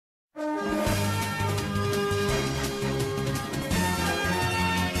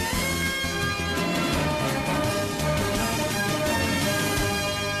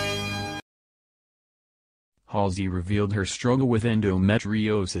Halsey revealed her struggle with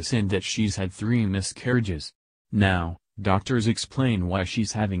endometriosis and that she's had 3 miscarriages. Now, doctors explain why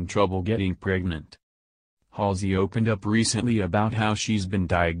she's having trouble getting pregnant. Halsey opened up recently about how she's been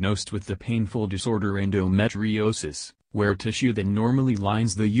diagnosed with the painful disorder endometriosis, where tissue that normally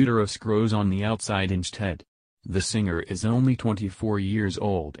lines the uterus grows on the outside instead. The singer is only 24 years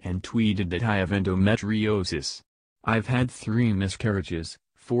old and tweeted that I have endometriosis. I've had 3 miscarriages,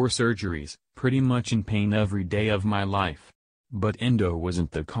 4 surgeries, pretty much in pain every day of my life. But endo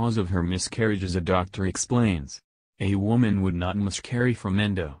wasn't the cause of her miscarriages, a doctor explains. A woman would not miscarry from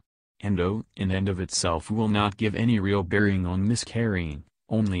endo. Endo, in and of itself, will not give any real bearing on miscarrying,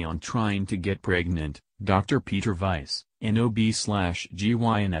 only on trying to get pregnant. Dr. Peter Weiss,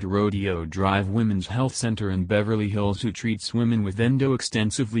 NOB/GYN at Rodeo Drive Women's Health Center in Beverly Hills, who treats women with endo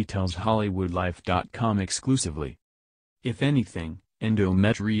extensively, tells HollywoodLife.com exclusively. If anything,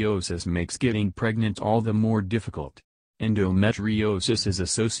 endometriosis makes getting pregnant all the more difficult. Endometriosis is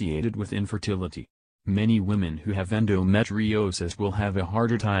associated with infertility. Many women who have endometriosis will have a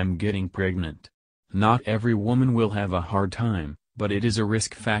harder time getting pregnant. Not every woman will have a hard time, but it is a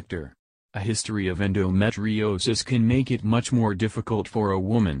risk factor. A history of endometriosis can make it much more difficult for a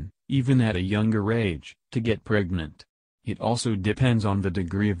woman, even at a younger age, to get pregnant. It also depends on the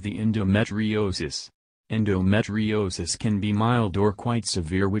degree of the endometriosis. Endometriosis can be mild or quite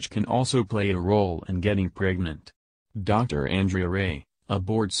severe, which can also play a role in getting pregnant. Dr. Andrea Ray, a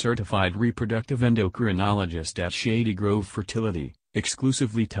board-certified reproductive endocrinologist at Shady Grove Fertility,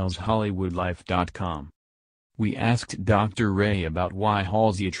 exclusively tells HollywoodLife.com. We asked Dr. Ray about why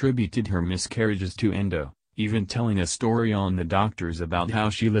Halsey attributed her miscarriages to endo, even telling a story on The Doctors about how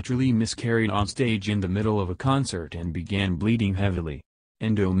she literally miscarried on stage in the middle of a concert and began bleeding heavily.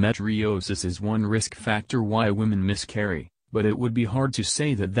 Endometriosis is one risk factor why women miscarry, but it would be hard to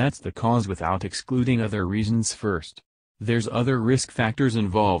say that that's the cause without excluding other reasons first. There's other risk factors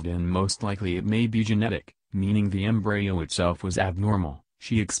involved, and most likely it may be genetic, meaning the embryo itself was abnormal,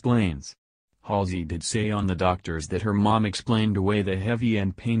 she explains. Halsey did say on The Doctors that her mom explained away the heavy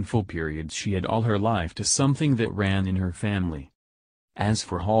and painful periods she had all her life to something that ran in her family. As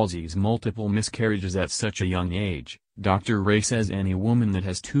for Halsey's multiple miscarriages at such a young age, Dr. Ray says any woman that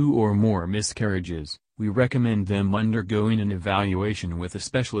has 2 or more miscarriages, we recommend them undergoing an evaluation with a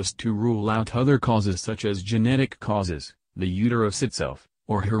specialist to rule out other causes such as genetic causes, the uterus itself,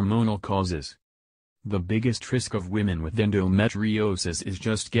 or hormonal causes. The biggest risk of women with endometriosis is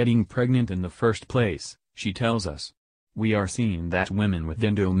just getting pregnant in the first place, she tells us. We are seeing that women with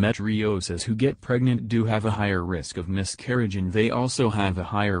endometriosis who get pregnant do have a higher risk of miscarriage, and they also have a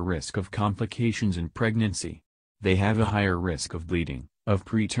higher risk of complications in pregnancy. They have a higher risk of bleeding, of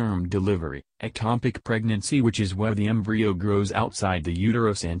preterm delivery, ectopic pregnancy, which is where the embryo grows outside the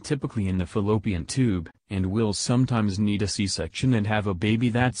uterus and typically in the fallopian tube, and will sometimes need a C-section and have a baby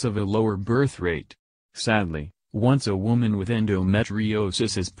that's of a lower birth rate. Sadly, once a woman with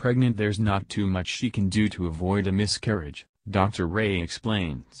endometriosis is pregnant, there's not too much she can do to avoid a miscarriage, Dr. Ray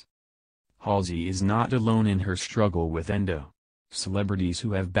explains. Halsey is not alone in her struggle with endo. Celebrities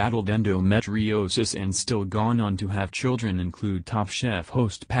who have battled endometriosis and still gone on to have children include Top Chef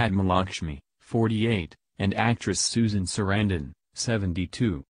host Padma Lakshmi, 48, and actress Susan Sarandon,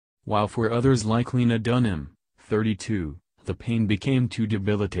 72. While for others like Lena Dunham, 32, the pain became too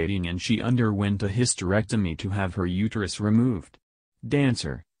debilitating and she underwent a hysterectomy to have her uterus removed.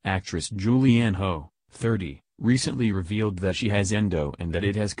 Dancer, actress Julianne Hough, 30, recently revealed that she has endo and that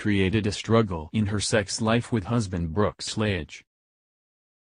it has created a struggle in her sex life with husband Brooks Slage.